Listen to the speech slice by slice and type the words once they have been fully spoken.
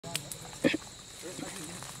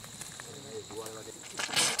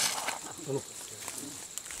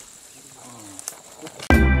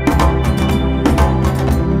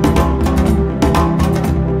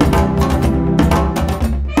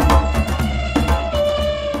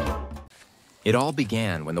It all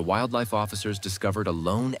began when the wildlife officers discovered a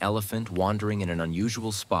lone elephant wandering in an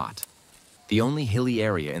unusual spot, the only hilly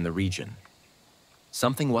area in the region.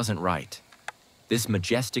 Something wasn't right. This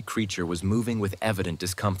majestic creature was moving with evident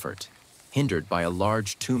discomfort, hindered by a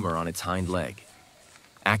large tumor on its hind leg.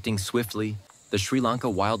 Acting swiftly, the Sri Lanka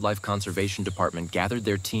Wildlife Conservation Department gathered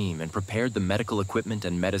their team and prepared the medical equipment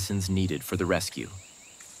and medicines needed for the rescue.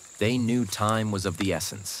 They knew time was of the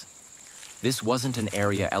essence. This wasn't an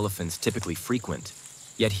area elephants typically frequent,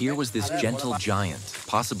 yet here was this gentle giant,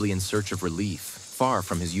 possibly in search of relief, far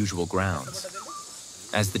from his usual grounds.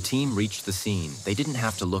 As the team reached the scene, they didn't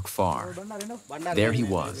have to look far. There he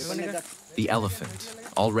was, the elephant,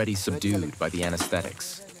 already subdued by the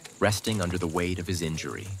anesthetics, resting under the weight of his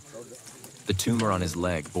injury. The tumor on his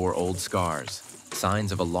leg bore old scars,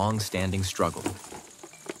 signs of a long-standing struggle.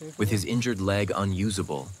 With his injured leg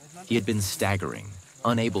unusable, he had been staggering,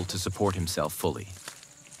 unable to support himself fully.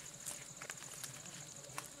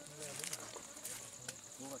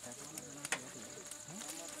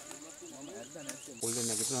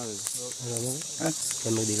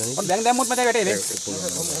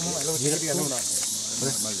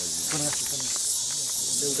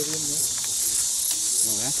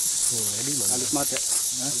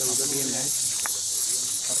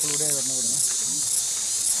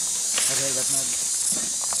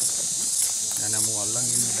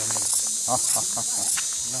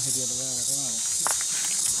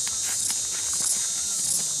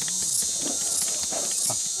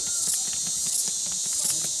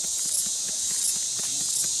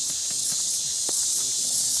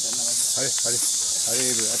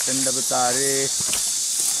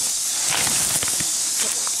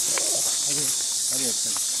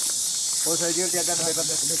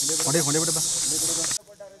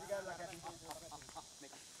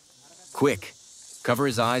 Quick, cover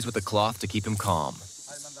his eyes with a cloth to keep him calm,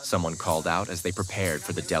 someone called out as they prepared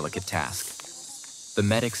for the delicate task. The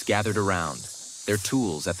medics gathered around, their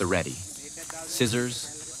tools at the ready.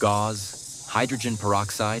 Scissors, gauze, hydrogen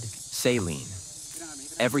peroxide, saline.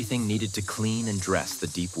 Everything needed to clean and dress the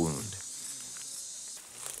deep wound.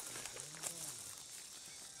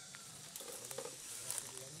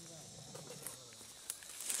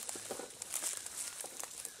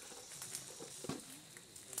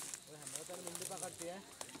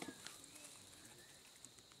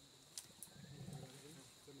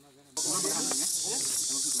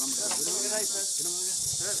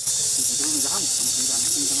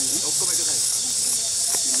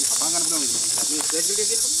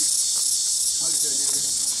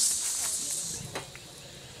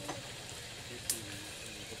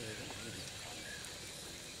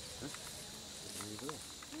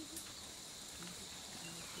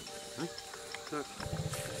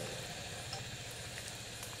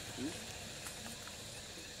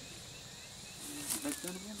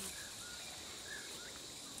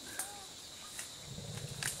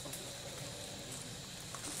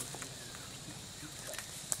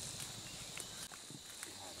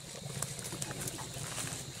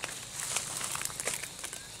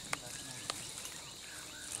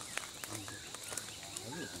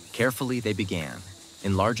 Carefully, they began,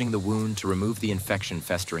 enlarging the wound to remove the infection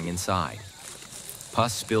festering inside.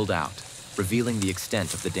 Pus spilled out, revealing the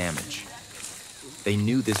extent of the damage. They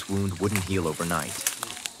knew this wound wouldn't heal overnight.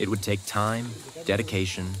 It would take time,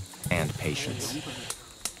 dedication, and patience.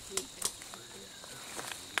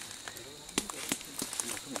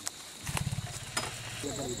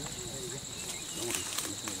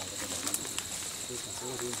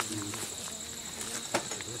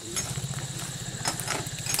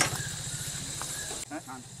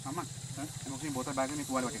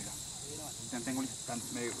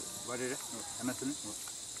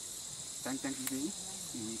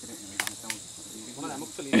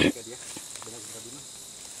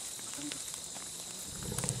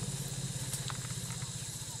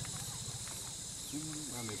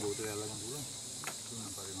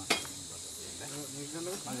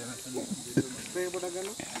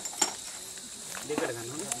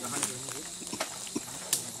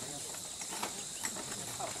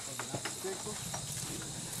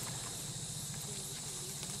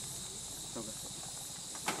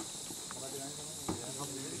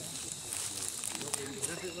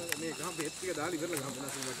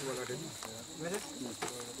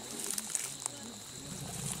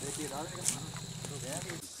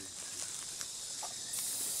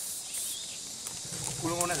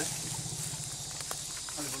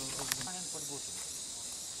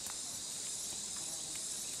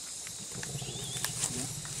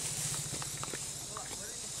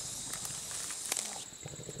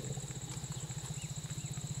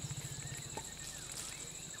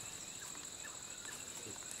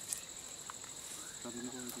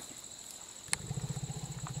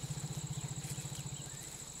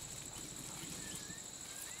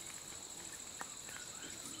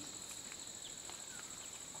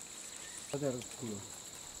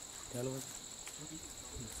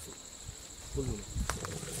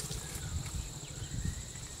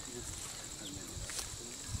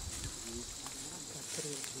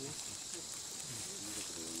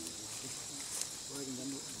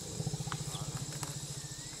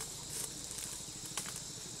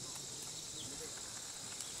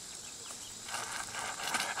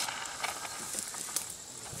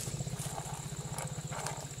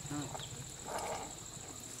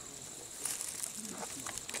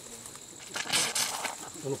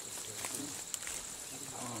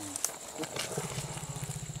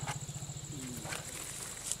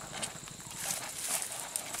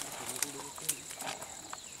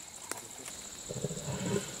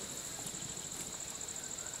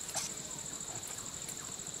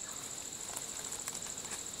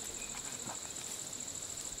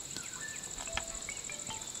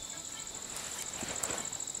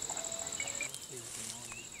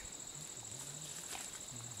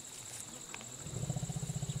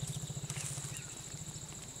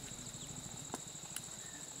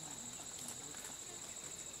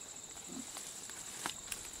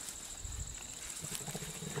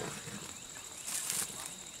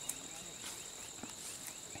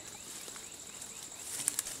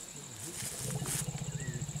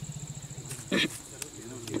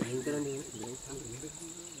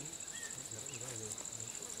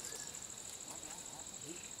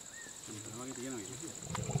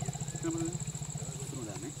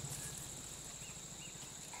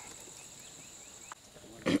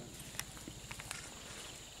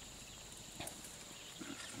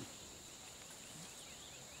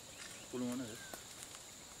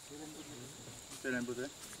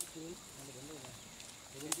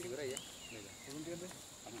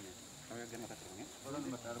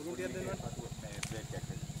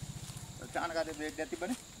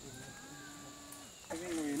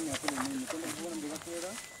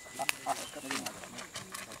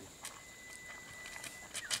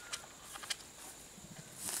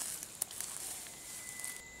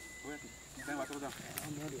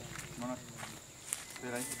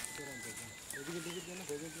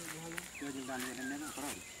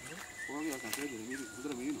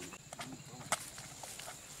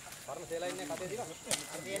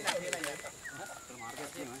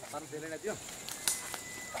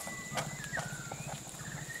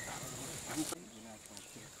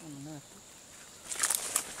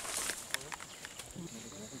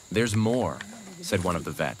 There's more, said one of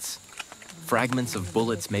the vets. Fragments of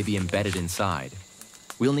bullets may be embedded inside.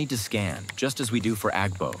 We'll need to scan, just as we do for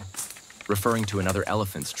Agbo, referring to another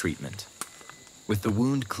elephant's treatment. With the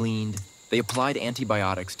wound cleaned, they applied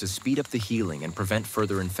antibiotics to speed up the healing and prevent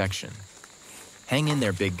further infection. "Hang in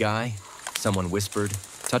there, big guy," someone whispered,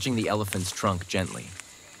 touching the elephant's trunk gently.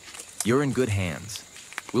 "You're in good hands.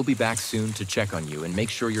 We'll be back soon to check on you and make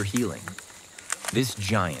sure you're healing." This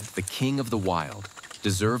giant, the king of the wild,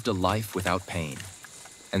 deserved a life without pain.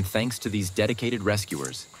 And thanks to these dedicated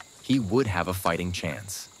rescuers, he would have a fighting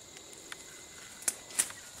chance.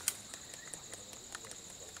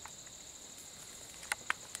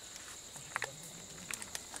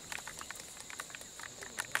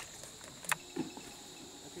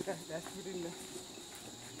 That's